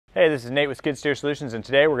Hey, this is Nate with Skid Steer Solutions, and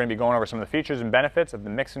today we're going to be going over some of the features and benefits of the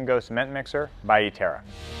Mix and Go Cement Mixer by Eterra.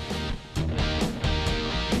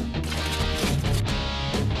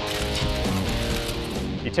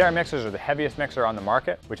 Eterra mixers are the heaviest mixer on the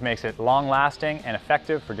market, which makes it long-lasting and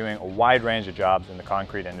effective for doing a wide range of jobs in the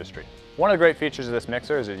concrete industry. One of the great features of this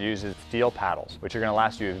mixer is it uses steel paddles, which are going to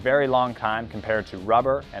last you a very long time compared to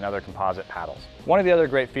rubber and other composite paddles. One of the other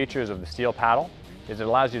great features of the steel paddle is it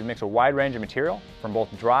allows you to mix a wide range of material from both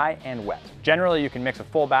dry and wet. Generally, you can mix a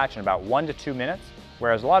full batch in about 1 to 2 minutes,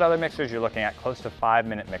 whereas a lot of other mixers you're looking at close to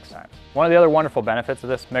 5-minute mix times. One of the other wonderful benefits of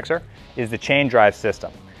this mixer is the chain drive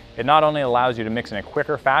system. It not only allows you to mix in a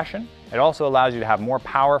quicker fashion, it also allows you to have more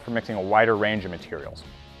power for mixing a wider range of materials.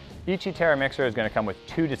 Each Eterra mixer is going to come with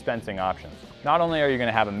 2 dispensing options. Not only are you going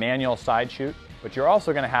to have a manual side chute, but you're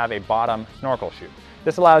also going to have a bottom snorkel chute.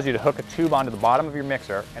 This allows you to hook a tube onto the bottom of your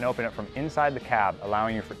mixer and open it from inside the cab,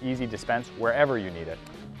 allowing you for easy dispense wherever you need it.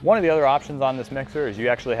 One of the other options on this mixer is you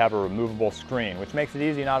actually have a removable screen, which makes it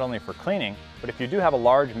easy not only for cleaning, but if you do have a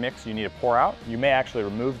large mix you need to pour out, you may actually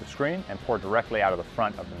remove the screen and pour directly out of the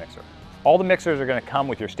front of the mixer. All the mixers are going to come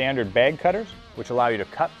with your standard bag cutters, which allow you to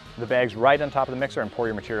cut the bags right on top of the mixer and pour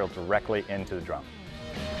your material directly into the drum.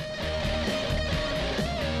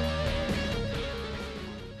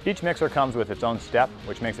 Each mixer comes with its own step,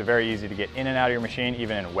 which makes it very easy to get in and out of your machine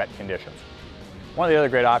even in wet conditions. One of the other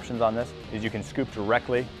great options on this is you can scoop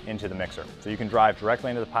directly into the mixer. So you can drive directly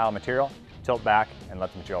into the pile of material, tilt back, and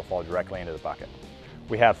let the material fall directly into the bucket.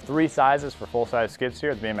 We have 3 sizes for full-size skid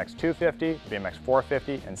steer: the BMX 250, the BMX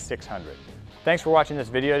 450, and 600. Thanks for watching this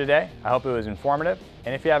video today. I hope it was informative,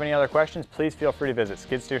 and if you have any other questions, please feel free to visit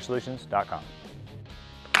skidsteersolutions.com.